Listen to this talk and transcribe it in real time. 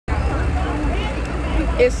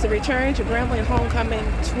It's the return to Grambling Homecoming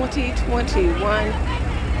 2021,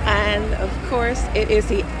 and of course it is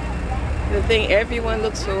the thing everyone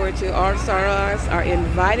looks forward to. All stars are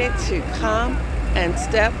invited to come and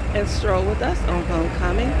step and stroll with us on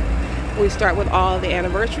homecoming. We start with all the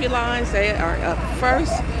anniversary lines. They are up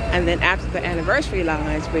first, and then after the anniversary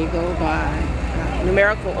lines we go by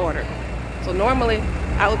numerical order. So normally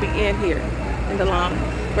I would be in here in the line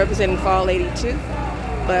representing Fall 82,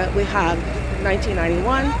 but we have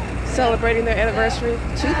 1991 celebrating their anniversary,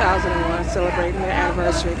 2001 celebrating their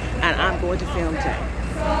anniversary, and I'm going to film today.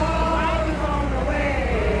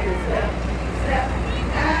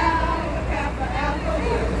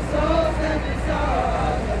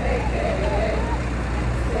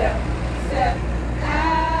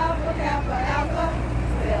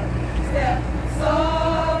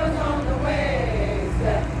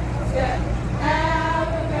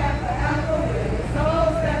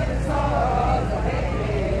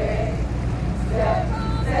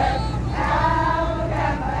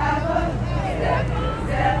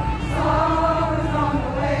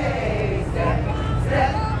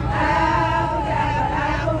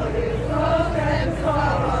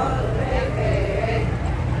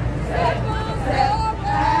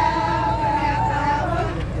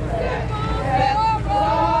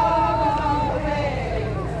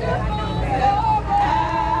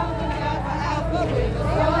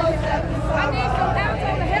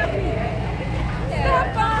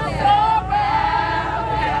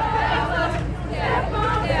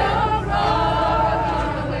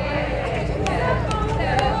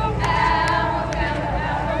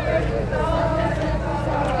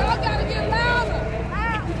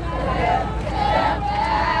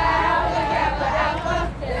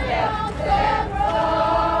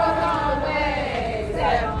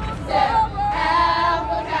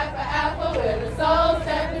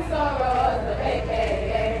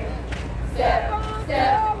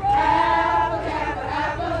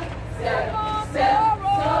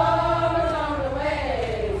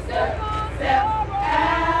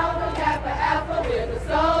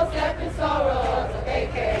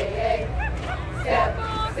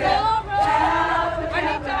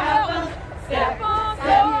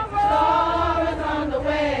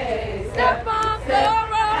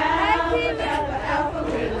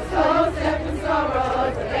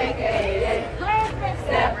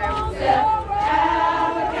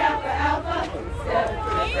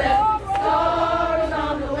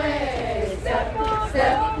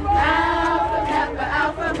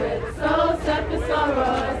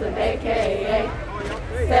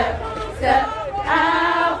 Step, step,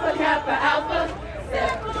 Alpha, Kappa, Alpha,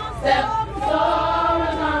 step, step.